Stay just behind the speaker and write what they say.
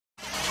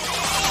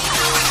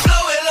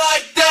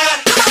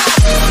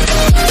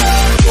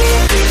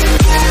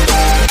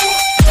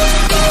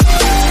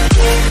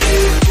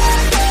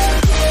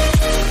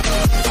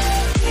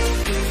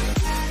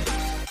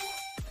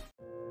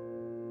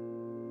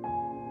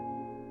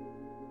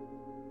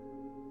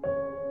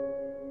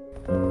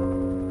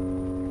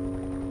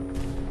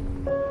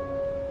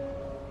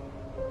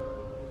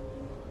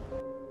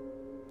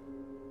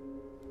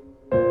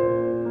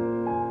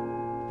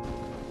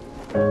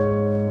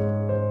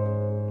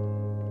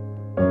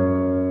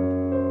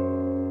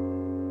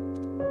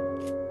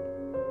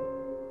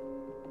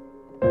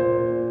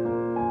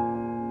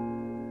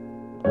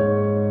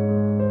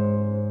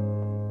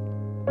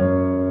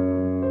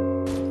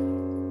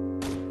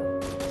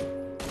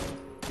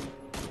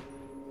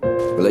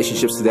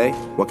Relationships today,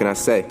 what can I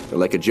say? They're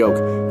like a joke,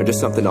 they're just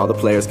something all the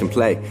players can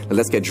play. Now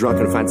let's get drunk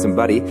and find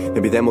somebody,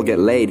 maybe then we'll get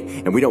laid.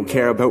 And we don't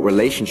care about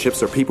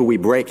relationships or people we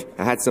break.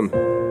 I had some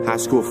high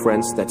school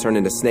friends that turned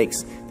into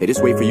snakes. They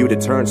just wait for you to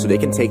turn so they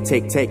can take.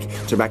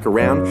 Turn back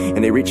around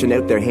and they reaching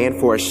out their hand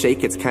for a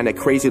shake. It's kinda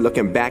crazy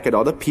looking back at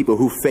all the people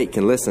who fake.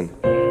 And listen,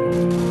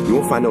 you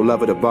won't find no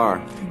love at a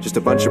bar. Just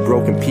a bunch of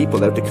broken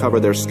people out to cover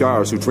their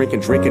scars, who drink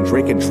and drink and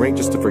drink and drink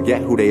just to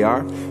forget who they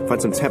are.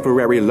 Find some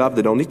temporary love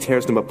that only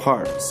tears them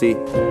apart. See,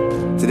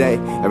 today,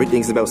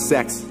 everything's about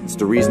sex. It's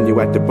the reason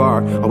you at the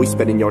bar, always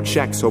spending your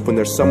checks, hoping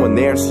there's someone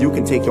there so you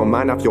can take your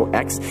mind off your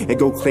ex and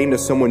go claim to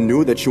someone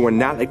new that you are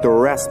not like the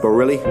rest. But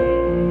really,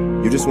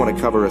 you just want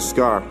to cover a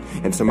scar,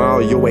 and tomorrow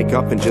you'll wake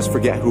up and just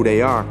forget who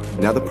they are.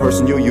 Now the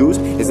person you use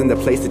is in the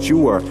place that you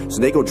were, so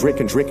they go drink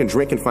and drink and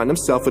drink and find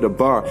themselves at a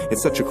bar.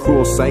 It's such a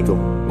cruel cycle,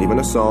 leaving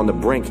us all on the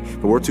brink.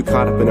 But we're too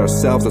caught up in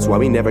ourselves, that's why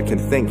we never can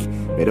think.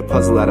 Made a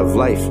puzzle out of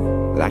life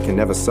that I can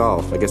never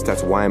solve. I guess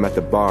that's why I'm at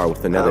the bar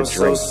with another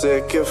drink. I'm so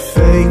sick of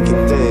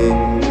faking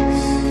things,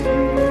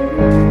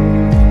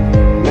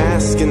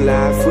 masking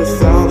life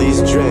with all these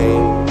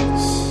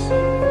drinks,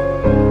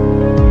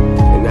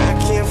 and I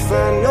can't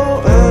find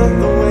no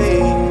other way.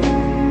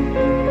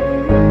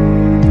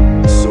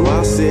 So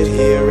I'll sit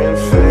here and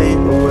fade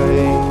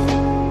away.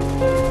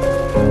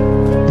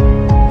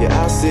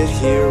 Yeah, I'll sit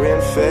here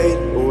and fade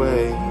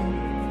away,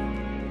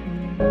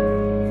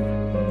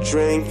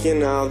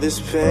 drinking all this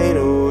pain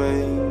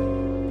away.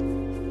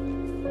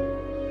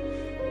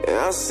 And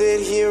I'll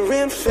sit here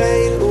and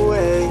fade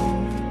away,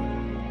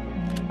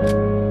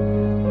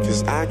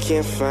 'cause I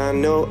can't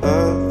find no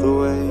other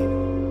way.